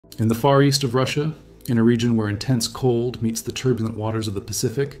In the far east of Russia, in a region where intense cold meets the turbulent waters of the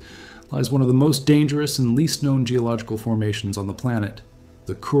Pacific, lies one of the most dangerous and least known geological formations on the planet,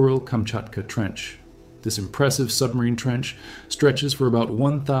 the Kuril-Kamchatka Trench. This impressive submarine trench stretches for about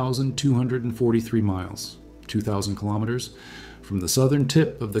 1,243 miles, 2,000 kilometers, from the southern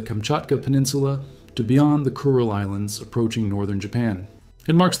tip of the Kamchatka Peninsula to beyond the Kuril Islands approaching northern Japan.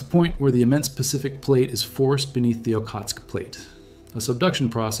 It marks the point where the immense Pacific plate is forced beneath the Okhotsk plate, a subduction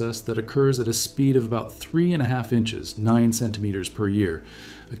process that occurs at a speed of about 3.5 inches, 9 centimeters per year,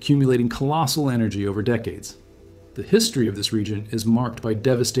 accumulating colossal energy over decades. The history of this region is marked by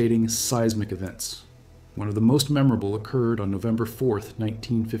devastating seismic events. One of the most memorable occurred on November 4th,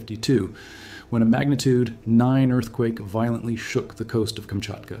 1952, when a magnitude 9 earthquake violently shook the coast of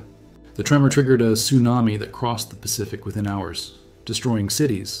Kamchatka. The tremor triggered a tsunami that crossed the Pacific within hours, destroying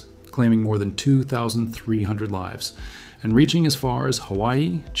cities, claiming more than 2,300 lives, and reaching as far as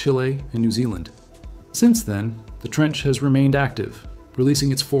Hawaii, Chile, and New Zealand. Since then, the trench has remained active,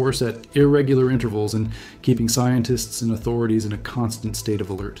 releasing its force at irregular intervals and keeping scientists and authorities in a constant state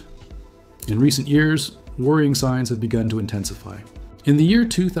of alert. In recent years, worrying signs have begun to intensify. In the year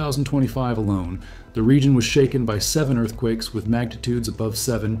 2025 alone, the region was shaken by 7 earthquakes with magnitudes above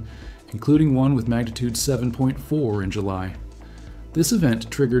 7, including one with magnitude 7.4 in July. This event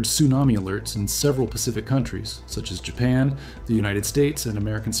triggered tsunami alerts in several Pacific countries, such as Japan, the United States, and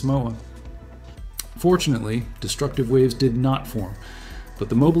American Samoa. Fortunately, destructive waves did not form, but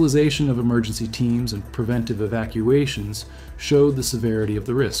the mobilization of emergency teams and preventive evacuations showed the severity of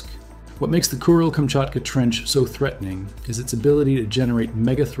the risk. What makes the Kuril-Kamchatka Trench so threatening is its ability to generate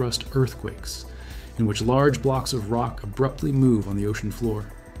megathrust earthquakes, in which large blocks of rock abruptly move on the ocean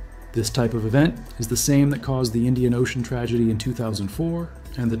floor. This type of event is the same that caused the Indian Ocean tragedy in 2004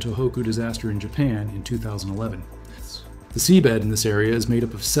 and the Tohoku disaster in Japan in 2011. The seabed in this area is made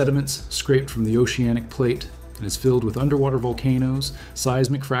up of sediments scraped from the oceanic plate and is filled with underwater volcanoes,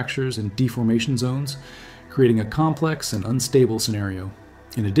 seismic fractures, and deformation zones, creating a complex and unstable scenario.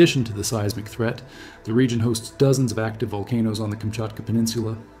 In addition to the seismic threat, the region hosts dozens of active volcanoes on the Kamchatka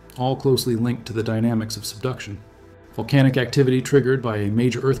Peninsula, all closely linked to the dynamics of subduction. Volcanic activity triggered by a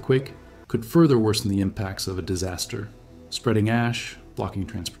major earthquake could further worsen the impacts of a disaster, spreading ash, blocking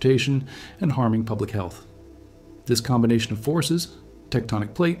transportation, and harming public health. This combination of forces,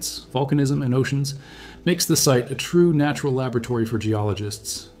 tectonic plates, volcanism, and oceans, makes the site a true natural laboratory for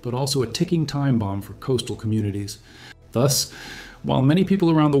geologists, but also a ticking time bomb for coastal communities. Thus, while many people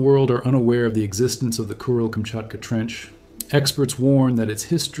around the world are unaware of the existence of the Kuril-Kamchatka Trench, experts warn that its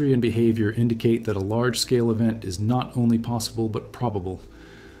history and behavior indicate that a large-scale event is not only possible but probable.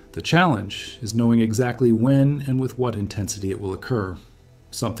 The challenge is knowing exactly when and with what intensity it will occur,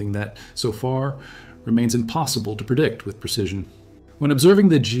 something that, so far, remains impossible to predict with precision. When observing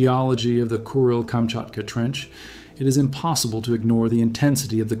the geology of the Kuril-Kamchatka Trench, it is impossible to ignore the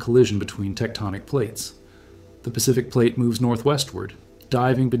intensity of the collision between tectonic plates. The Pacific plate moves northwestward,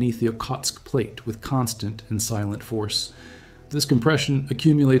 diving beneath the Okhotsk plate with constant and silent force. This compression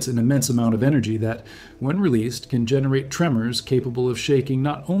accumulates an immense amount of energy that, when released, can generate tremors capable of shaking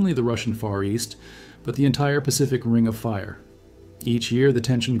not only the Russian Far East, but the entire Pacific Ring of Fire. Each year the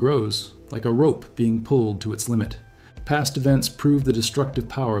tension grows, like a rope being pulled to its limit. Past events prove the destructive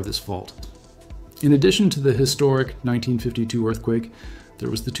power of this fault. In addition to the historic 1952 earthquake, there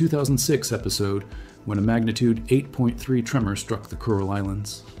was the 2006 episode when a magnitude 8.3 tremor struck the Kuril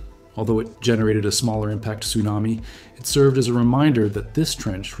Islands. Although it generated a smaller impact tsunami, it served as a reminder that this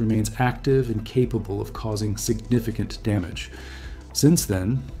trench remains active and capable of causing significant damage. Since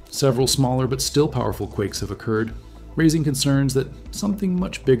then, several smaller but still powerful quakes have occurred, raising concerns that something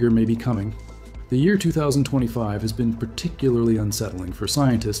much bigger may be coming. The year 2025 has been particularly unsettling for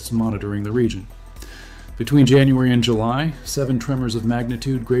scientists monitoring the region. Between January and July, 7 tremors of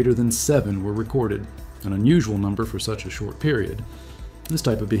magnitude greater than 7 were recorded, an unusual number for such a short period. This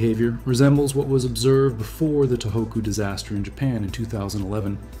type of behavior resembles what was observed before the Tohoku disaster in Japan in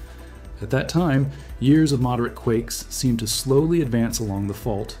 2011. At that time, years of moderate quakes seemed to slowly advance along the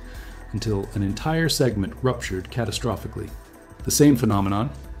fault until an entire segment ruptured catastrophically. The same phenomenon,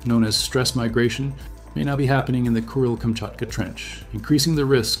 known as stress migration, may now be happening in the Kuril-Kamchatka Trench, increasing the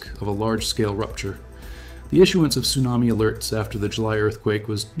risk of a large-scale rupture. The issuance of tsunami alerts after the July earthquake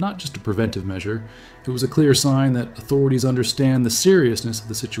was not just a preventive measure, it was a clear sign that authorities understand the seriousness of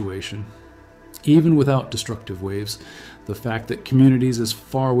the situation. Even without destructive waves, the fact that communities as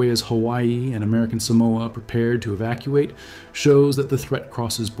far away as Hawaii and American Samoa prepared to evacuate shows that the threat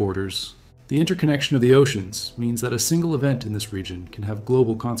crosses borders. The interconnection of the oceans means that a single event in this region can have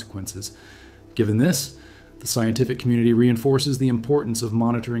global consequences. Given this, The scientific community reinforces the importance of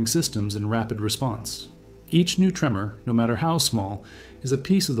monitoring systems in rapid response. Each new tremor, no matter how small, is a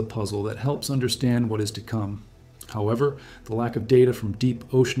piece of the puzzle that helps understand what is to come. However, the lack of data from deep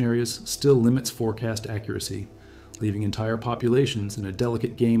ocean areas still limits forecast accuracy, leaving entire populations in a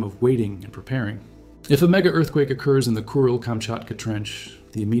delicate game of waiting and preparing. If a mega-earthquake occurs in the Kuril-Kamchatka Trench,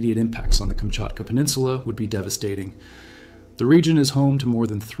 the immediate impacts on the Kamchatka Peninsula would be devastating. The region is home to more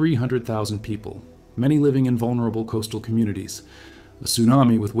than 300,000 people, many living in vulnerable coastal communities. A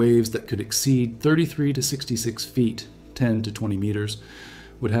tsunami with waves that could exceed 33 to 66 feet, 10 to 20 meters,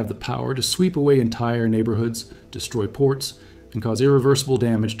 would have the power to sweep away entire neighborhoods, destroy ports, and cause irreversible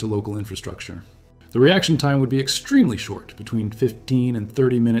damage to local infrastructure. The reaction time would be extremely short, between 15 and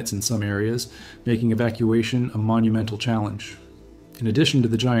 30 minutes in some areas, making evacuation a monumental challenge. In addition to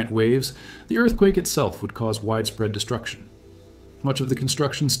the giant waves, the earthquake itself would cause widespread destruction. Much of the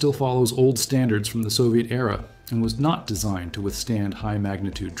construction still follows old standards from the Soviet era and was not designed to withstand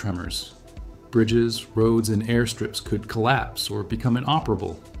high-magnitude tremors. Bridges, roads, and airstrips could collapse or become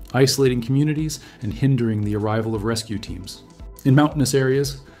inoperable, isolating communities and hindering the arrival of rescue teams. In mountainous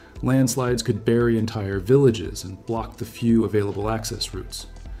areas, landslides could bury entire villages and block the few available access routes.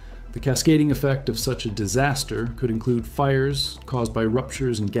 The cascading effect of such a disaster could include fires caused by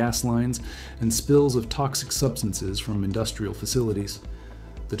ruptures in gas lines and spills of toxic substances from industrial facilities.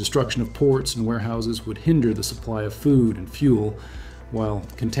 The destruction of ports and warehouses would hinder the supply of food and fuel, while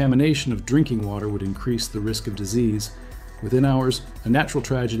contamination of drinking water would increase the risk of disease. Within hours, a natural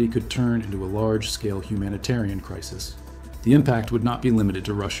tragedy could turn into a large-scale humanitarian crisis. The impact would not be limited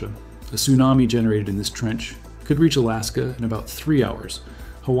to Russia. A tsunami generated in this trench could reach Alaska in about 3 hours,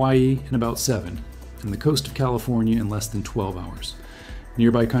 Hawaii in about 7, and the coast of California in less than 12 hours.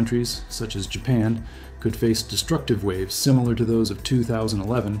 Nearby countries, such as Japan, could face destructive waves similar to those of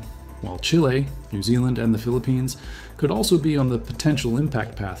 2011, while Chile, New Zealand, and the Philippines could also be on the potential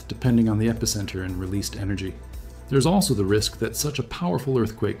impact path depending on the epicenter and released energy. There's also the risk that such a powerful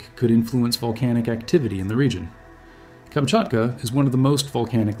earthquake could influence volcanic activity in the region. Kamchatka is one of the most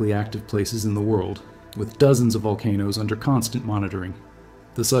volcanically active places in the world, with dozens of volcanoes under constant monitoring.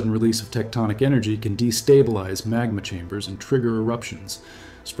 The sudden release of tectonic energy can destabilize magma chambers and trigger eruptions,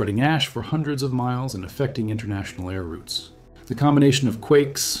 spreading ash for hundreds of miles and affecting international air routes. The combination of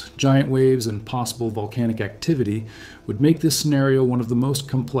quakes, giant waves, and possible volcanic activity would make this scenario one of the most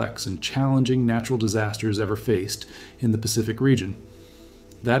complex and challenging natural disasters ever faced in the Pacific region.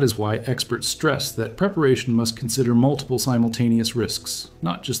 That is why experts stress that preparation must consider multiple simultaneous risks,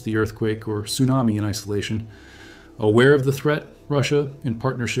 not just the earthquake or tsunami in isolation. Aware of the threat, Russia, in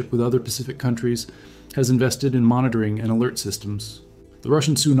partnership with other Pacific countries, has invested in monitoring and alert systems. The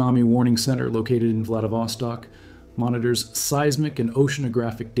Russian Tsunami Warning Center, located in Vladivostok, monitors seismic and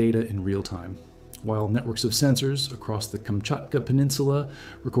oceanographic data in real time, while networks of sensors across the Kamchatka Peninsula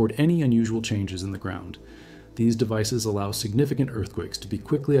record any unusual changes in the ground. These devices allow significant earthquakes to be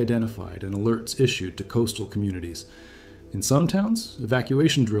quickly identified and alerts issued to coastal communities. In some towns,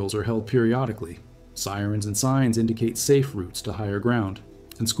 evacuation drills are held periodically. Sirens and signs indicate safe routes to higher ground,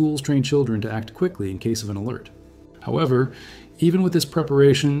 and schools train children to act quickly in case of an alert. However, even with this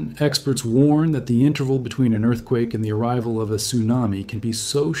preparation, experts warn that the interval between an earthquake and the arrival of a tsunami can be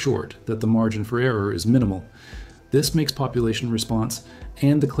so short that the margin for error is minimal. This makes population response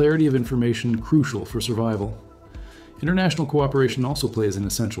and the clarity of information crucial for survival. International cooperation also plays an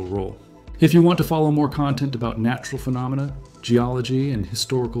essential role. If you want to follow more content about natural phenomena, geology, and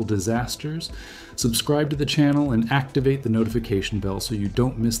historical disasters, subscribe to the channel and activate the notification bell so you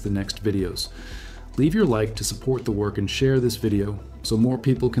don't miss the next videos. Leave your like to support the work and share this video so more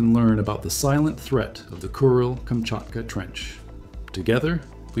people can learn about the silent threat of the Kuril-Kamchatka Trench. Together,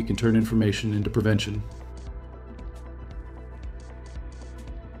 we can turn information into prevention.